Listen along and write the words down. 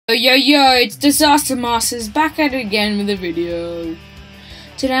Yo, it's Disaster Masters back at it again with a video.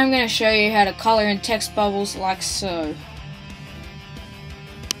 Today I'm going to show you how to color in text bubbles like so.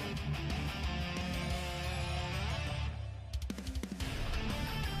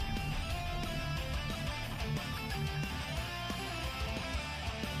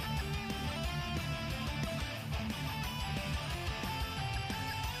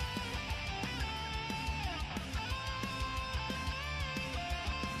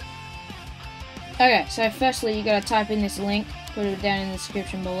 Okay, so firstly you gotta type in this link, put it down in the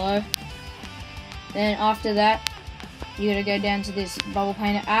description below. Then after that, you gotta go down to this Bubble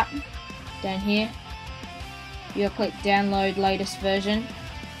Painter app, down here. You gotta click download latest version.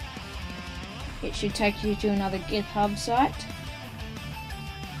 It should take you to another GitHub site.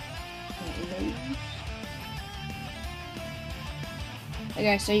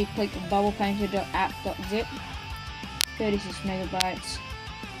 Okay, so you click bubblepainter.app.zip, 36 megabytes.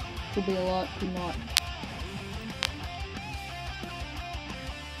 Could be a lot, could not.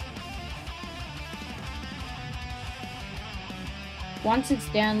 Once it's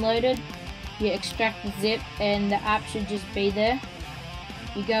downloaded, you extract the zip and the app should just be there.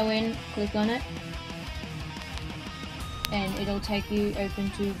 You go in, click on it, and it'll take you open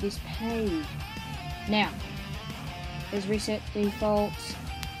to this page. Now, there's reset defaults.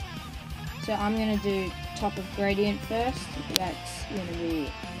 So I'm going to do top of gradient first. That's going to be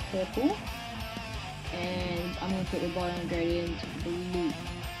purple, and I'm going to put the bottom gradient blue.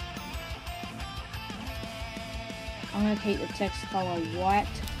 I'm going to keep the text color white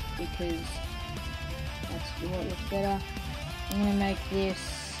because that's what looks better. I'm going to make this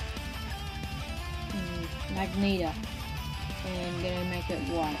magenta and I'm going to make it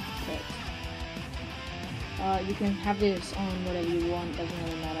white text. You can have this on whatever you want, doesn't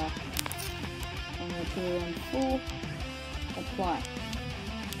really matter. I'm going to put it on full, apply.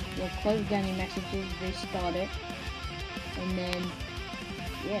 You'll close down your messages, restart it, and then,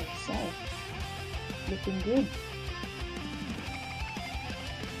 yeah, so, looking good.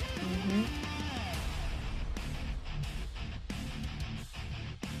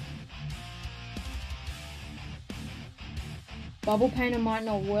 Bubble Painter might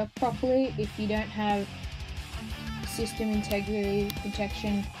not work properly if you don't have system integrity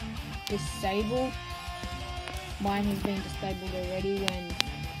protection disabled. Mine has been disabled already when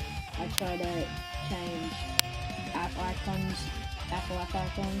I try to change Apple app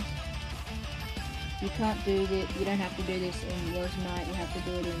icons. You can't do this, you don't have to do this in Yosemite, you have to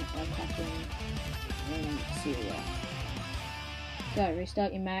do it in and Syria. So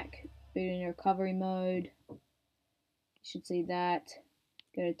restart your Mac, boot in recovery mode. You should see that.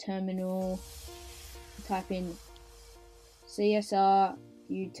 Go to terminal, type in CSR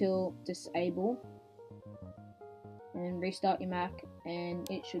util disable, and restart your Mac, and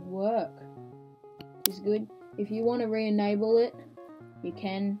it should work. It's good. If you want to re-enable it, you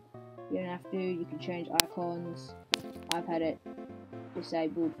can. You don't have to. You can change icons. I've had it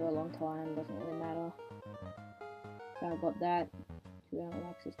disabled for a long time. Doesn't really matter. So I've got that. We don't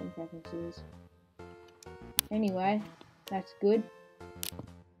like system preferences. Anyway, that's good.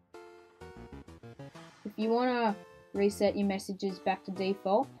 If you want to reset your messages back to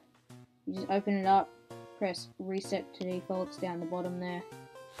default, you just open it up, press reset to defaults down the bottom there.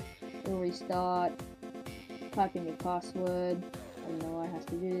 It'll restart. Type in your password. I don't know why it has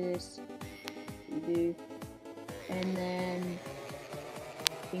to do this. You do. And then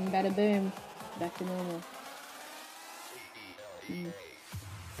bing bada boom. Back to normal.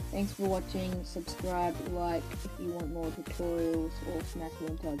 Thanks for watching. Subscribe, like if you want more tutorials or smash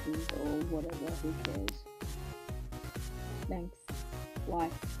montages or whatever, who cares. Thanks.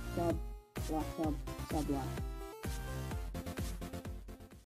 Like, sub, like, sub, like.